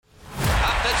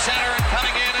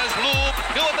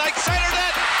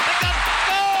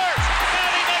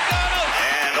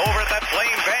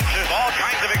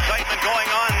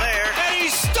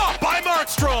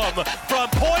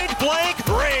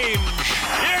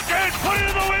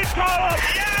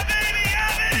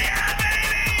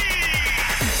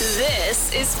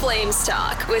This is Flames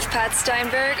Talk with Pat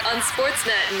Steinberg on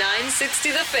Sportsnet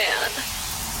 960 The Fan.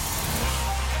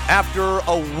 After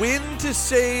a win to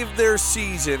save their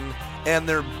season and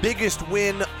their biggest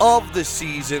win of the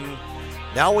season,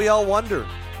 now we all wonder,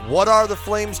 what are the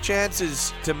Flames'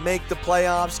 chances to make the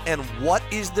playoffs and what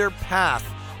is their path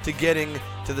to getting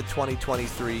to the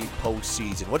 2023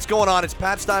 postseason? What's going on? It's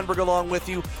Pat Steinberg along with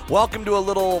you. Welcome to a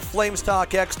little Flames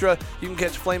Talk Extra. You can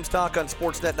catch Flames Talk on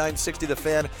Sportsnet 960 The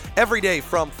Fan every day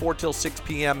from 4 till 6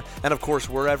 p.m. and, of course,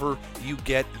 wherever you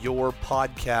get your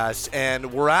podcasts.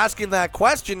 And we're asking that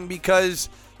question because,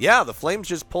 yeah, the Flames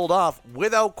just pulled off,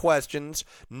 without questions,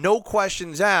 no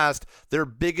questions asked, their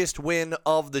biggest win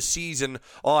of the season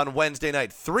on Wednesday night.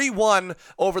 3-1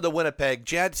 over the Winnipeg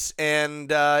Jets,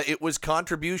 and it was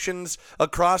contributions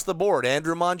across the board.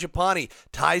 Andrew Mangiapane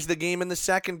ties the game in the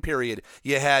second period.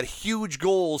 You had huge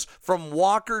goals from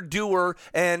Walker Duehr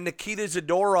and Nikita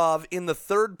Zadorov in the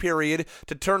third period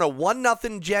to turn a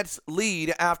 1-0 Jets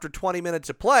lead after 20 minutes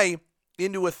of play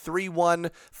into a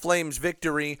 3-1 Flames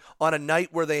victory on a night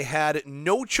where they had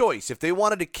no choice. If they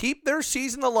wanted to keep their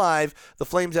season alive, the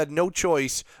Flames had no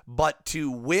choice but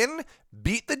to win,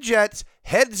 beat the Jets,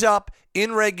 heads up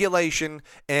in regulation,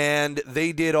 and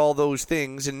they did all those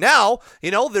things. And now,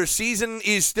 their season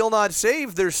is still not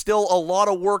saved. There's still a lot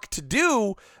of work to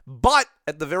do, but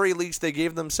at the very least, they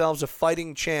gave themselves a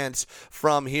fighting chance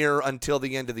from here until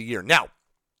the end of the year. Now,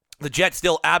 the Jets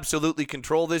still absolutely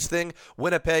control this thing.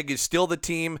 Winnipeg is still the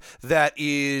team that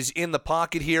is in the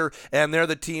pocket here, and they're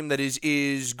the team that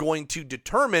is going to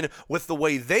determine with the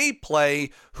way they play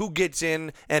who gets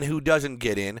in and who doesn't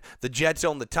get in. The Jets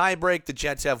own the tiebreak. The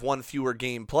Jets have one fewer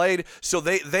game played, so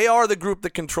they are the group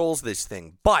that controls this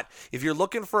thing. But if you're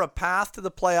looking for a path to the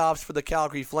playoffs for the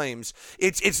Calgary Flames,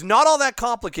 it's not all that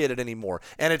complicated anymore,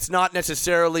 and it's not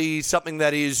necessarily something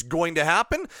that is going to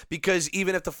happen because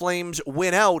even if the Flames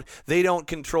win out, they don't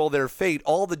control their fate.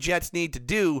 All the Jets need to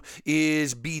do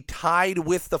is be tied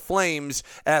with the Flames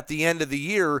at the end of the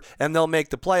year, and they'll make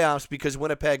the playoffs because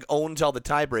Winnipeg owns all the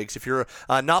tiebreaks. If you're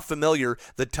not familiar,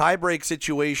 the tiebreak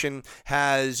situation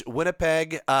has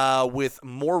Winnipeg with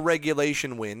more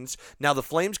regulation wins. Now, the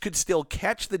Flames could still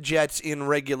catch the Jets in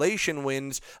regulation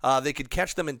wins. They could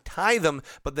catch them and tie them,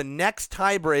 but the next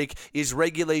tiebreak is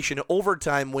regulation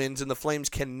overtime wins, and the Flames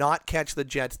cannot catch the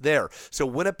Jets there. So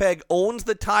Winnipeg owns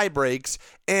the tiebreaks,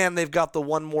 and they've got the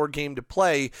one more game to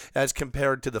play as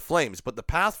compared to the Flames. But the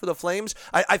path for the Flames,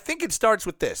 I think it starts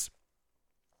with this.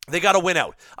 They got to win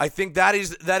out. I think that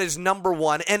is number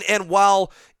one. And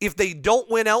while if they don't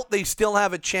win out, they still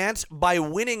have a chance. By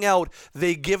winning out,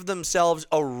 they give themselves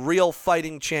a real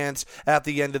fighting chance at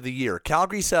the end of the year.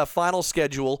 Calgary's final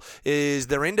schedule is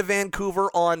they're into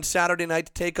Vancouver on Saturday night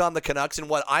to take on the Canucks in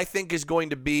what I think is going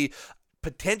to be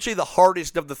potentially the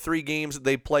hardest of the three games that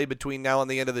they play between now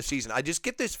and the end of the season. I just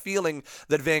get this feeling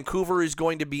that Vancouver is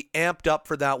going to be amped up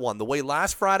for that one. The way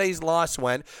last Friday's loss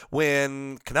went,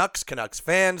 when Canucks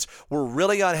fans were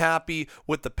really unhappy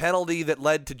with the penalty that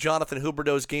led to Jonathan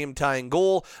Huberdeau's game-tying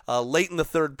goal late in the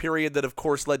third period that, of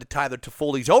course, led to Tyler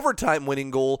Toffoli's overtime winning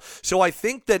goal. So I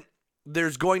think that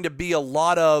there's going to be a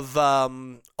lot of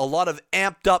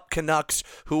amped up Canucks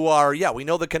who are, we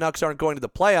know the Canucks aren't going to the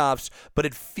playoffs, but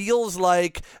it feels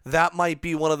like that might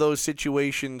be one of those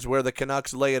situations where the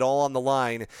Canucks lay it all on the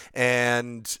line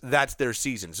and that's their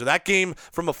season. So that game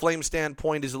from a Flame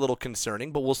standpoint is a little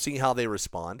concerning, but we'll see how they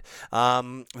respond.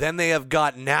 Then they have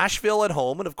got Nashville at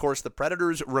home, and of course the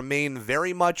Predators remain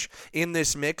very much in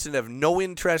this mix and have no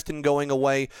interest in going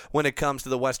away when it comes to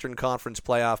the Western Conference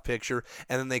playoff picture.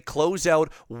 And then they close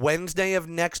out Wednesday of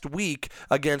next week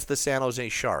against the San Jose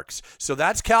Sharks. So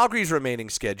that's Calgary's remaining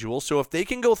schedule. So if they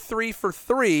can go 3 for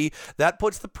 3, that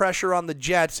puts the pressure on the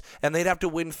Jets, and they'd have to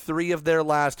win 3 of their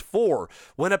last 4.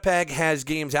 Winnipeg has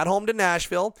games at home to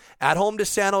Nashville, at home to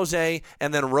San Jose,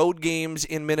 and then road games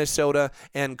in Minnesota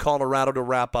and Colorado to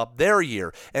wrap up their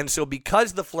year. And so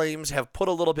because the Flames have put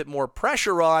a little bit more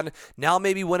pressure on, now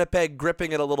maybe Winnipeg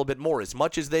gripping it a little bit more. As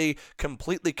much as they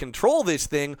completely control this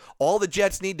thing, all the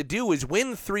Jets need to do is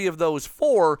win 3 of those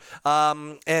 4,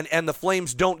 and the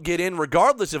Flames don't get in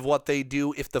regardless of what they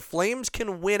do. If the Flames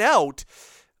can win out,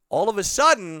 all of a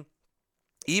sudden,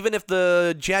 even if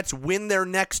the Jets win their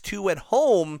next 2 at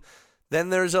home,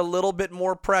 then there's a little bit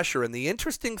more pressure. And the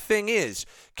interesting thing is,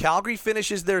 Calgary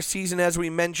finishes their season, as we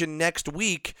mentioned, next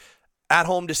week at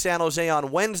home to San Jose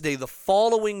on Wednesday. The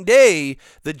following day,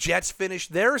 the Jets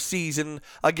finished their season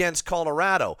against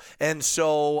Colorado. And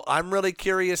so I'm really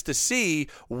curious to see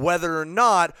whether or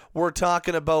not we're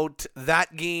talking about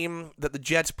that game that the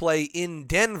Jets play in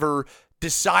Denver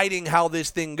deciding how this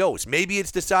thing goes. Maybe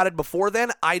it's decided before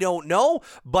then. I don't know,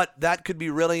 but that could be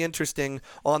really interesting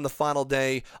on the final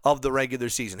day of the regular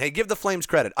season. Hey, give the Flames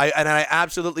credit, and I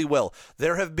absolutely will.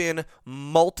 There have been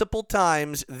multiple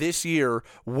times this year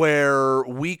where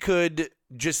we could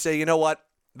just say, you know what?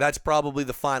 That's probably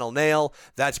the final nail.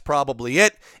 That's probably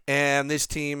it. And this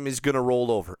team is going to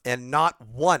roll over. And not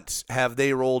once have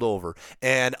they rolled over.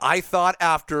 And I thought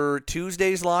after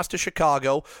Tuesday's loss to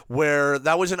Chicago, where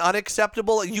that was an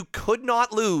unacceptable, you could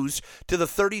not lose to the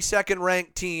 32nd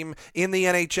ranked team in the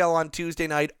NHL on Tuesday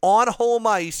night on home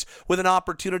ice with an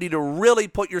opportunity to really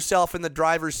put yourself in the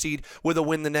driver's seat with a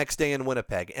win the next day in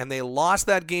Winnipeg. And they lost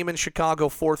that game in Chicago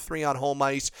 4-3 on home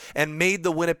ice and made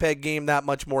the Winnipeg game that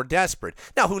much more desperate.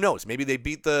 Now, who knows? Maybe if they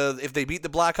beat the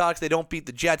Blackhawks, they don't beat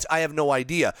the Jets. I have no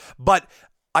idea. But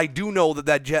I do know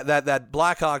that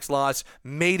Blackhawks loss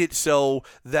made it so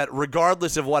that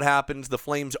regardless of what happens, the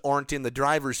Flames aren't in the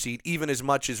driver's seat, even as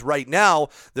much as right now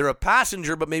they're a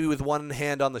passenger, but maybe with one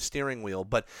hand on the steering wheel.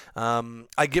 But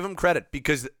I give them credit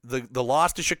because the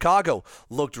loss to Chicago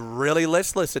looked really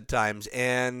listless at times,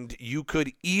 and you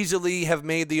could easily have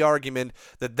made the argument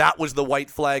that was the white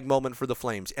flag moment for the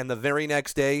Flames. And the very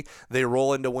next day, they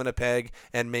roll into Winnipeg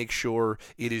and make sure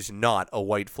it is not a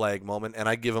white flag moment, and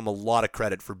I give them a lot of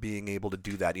credit for being able to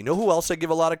do that. You know who else I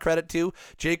give a lot of credit to?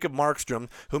 Jacob Markstrom,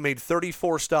 who made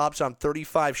 34 stops on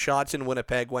 35 shots in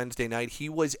Winnipeg Wednesday night. He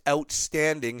was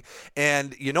outstanding.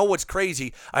 And you know what's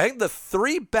crazy? I think the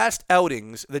three best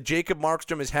outings that Jacob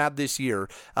Markstrom has had this year,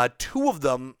 two of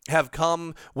them have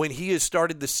come when he has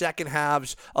started the second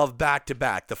halves of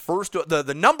back-to-back.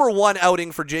 The number one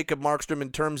outing for Jacob Markstrom in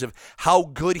terms of how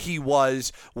good he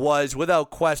was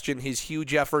without question his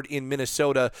huge effort in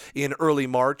Minnesota in early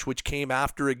March, which came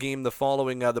after a game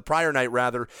the prior night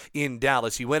in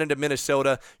Dallas. He went into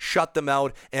Minnesota, shut them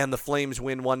out, and the Flames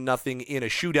win 1-0 in a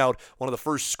shootout, one of the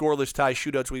first scoreless tie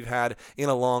shootouts we've had in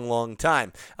a long, long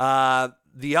time.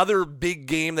 The other big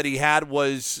game that he had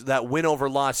was that win over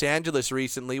Los Angeles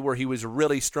recently, where he was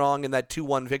really strong in that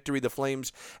 2-1 victory the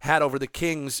Flames had over the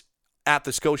Kings at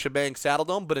the Scotiabank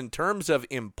Saddledome. But in terms of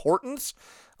importance,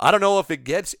 I don't know if it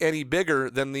gets any bigger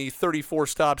than the 34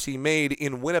 stops he made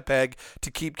in Winnipeg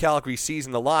to keep Calgary's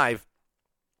season alive.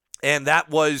 And that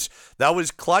was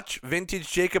clutch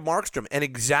vintage Jacob Markstrom and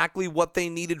exactly what they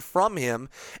needed from him.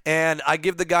 And I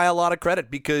give the guy a lot of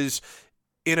credit because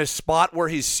in a spot where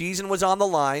his season was on the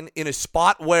line, in a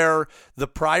spot where the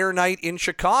prior night in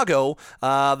Chicago,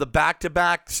 the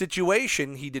back-to-back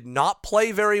situation, he did not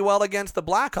play very well against the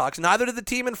Blackhawks. Neither did the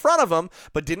team in front of him,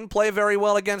 but didn't play very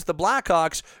well against the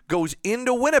Blackhawks. Goes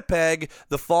into Winnipeg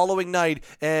the following night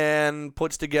and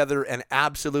puts together an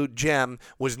absolute gem.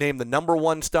 Was named the number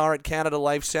one star at Canada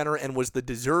Life Center and was the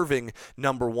deserving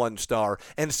number one star.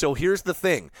 And so here's the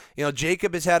thing.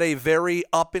 Jacob has had a very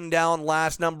up and down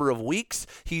last number of weeks.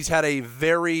 He's had a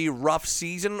very rough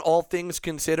season, all things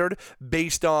considered,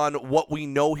 based on what we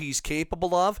know he's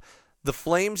capable of. The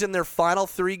Flames in their final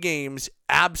three games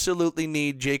absolutely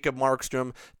need Jacob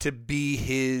Markstrom to be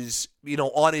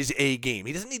on his A game.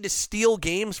 He doesn't need to steal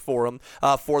games for them.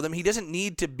 He doesn't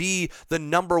need to be the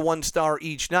number one star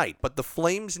each night. But the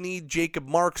Flames need Jacob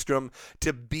Markstrom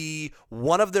to be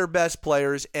one of their best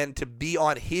players and to be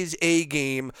on his A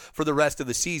game for the rest of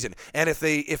the season. And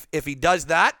if he does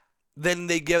that, then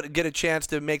they get a chance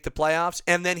to make the playoffs,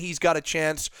 and then he's got a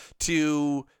chance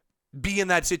to be in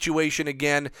that situation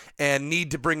again and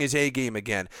need to bring his A game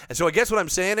again. And so I guess what I'm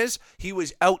saying is he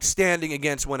was outstanding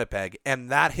against Winnipeg, and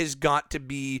that has got to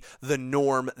be the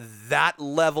norm. That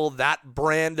level, that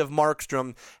brand of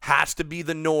Markstrom has to be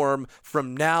the norm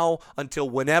from now until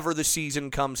whenever the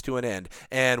season comes to an end.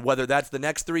 And whether that's the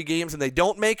next three games and they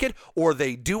don't make it, or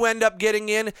they do end up getting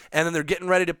in and then they're getting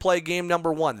ready to play game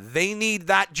number one, they need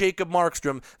that Jacob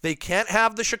Markstrom. They can't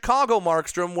have the Chicago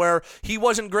Markstrom where he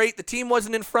wasn't great, the team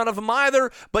wasn't in front of him either,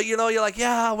 but you're like,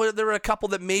 yeah, there were a couple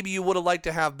that maybe you would have liked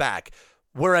to have back.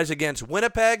 Whereas against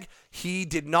Winnipeg, he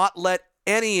did not let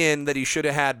any in that he should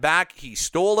have had back. He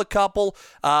stole a couple,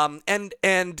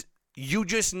 and you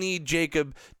just need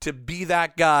Jacob to be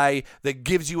that guy that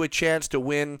gives you a chance to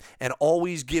win and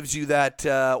always gives you that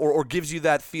or gives you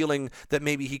that feeling that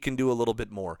maybe he can do a little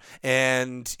bit more.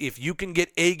 And if you can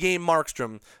get A-game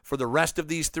Markstrom for the rest of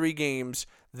these three games,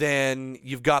 then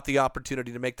you've got the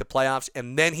opportunity to make the playoffs,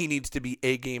 and then he needs to be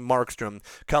A-game Markstrom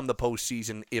come the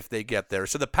postseason if they get there.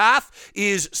 So the path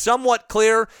is somewhat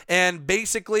clear, and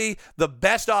basically the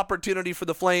best opportunity for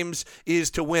the Flames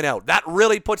is to win out. That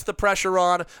really puts the pressure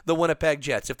on the Winnipeg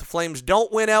Jets. If the Flames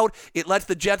don't win out, it lets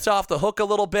the Jets off the hook a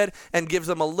little bit and gives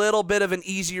them a little bit of an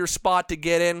easier spot to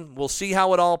get in. We'll see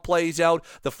how it all plays out.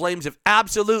 The Flames have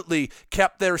absolutely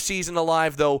kept their season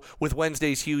alive, though, with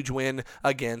Wednesday's huge win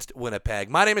against Winnipeg.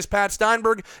 My name is Pat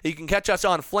Steinberg. You can catch us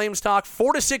on Flames Talk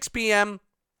 4 to 6 p.m.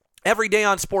 every day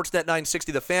on Sportsnet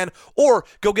 960 The Fan, or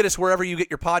go get us wherever you get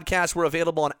your podcasts. We're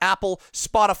available on Apple,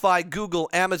 Spotify, Google,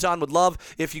 Amazon. Would love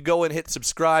if you go and hit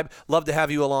subscribe. Love to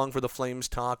have you along for the Flames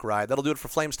Talk ride. That'll do it for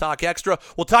Flames Talk Extra.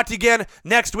 We'll talk to you again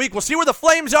next week. We'll see where the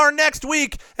Flames are next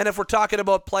week, and if we're talking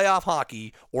about playoff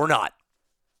hockey or not.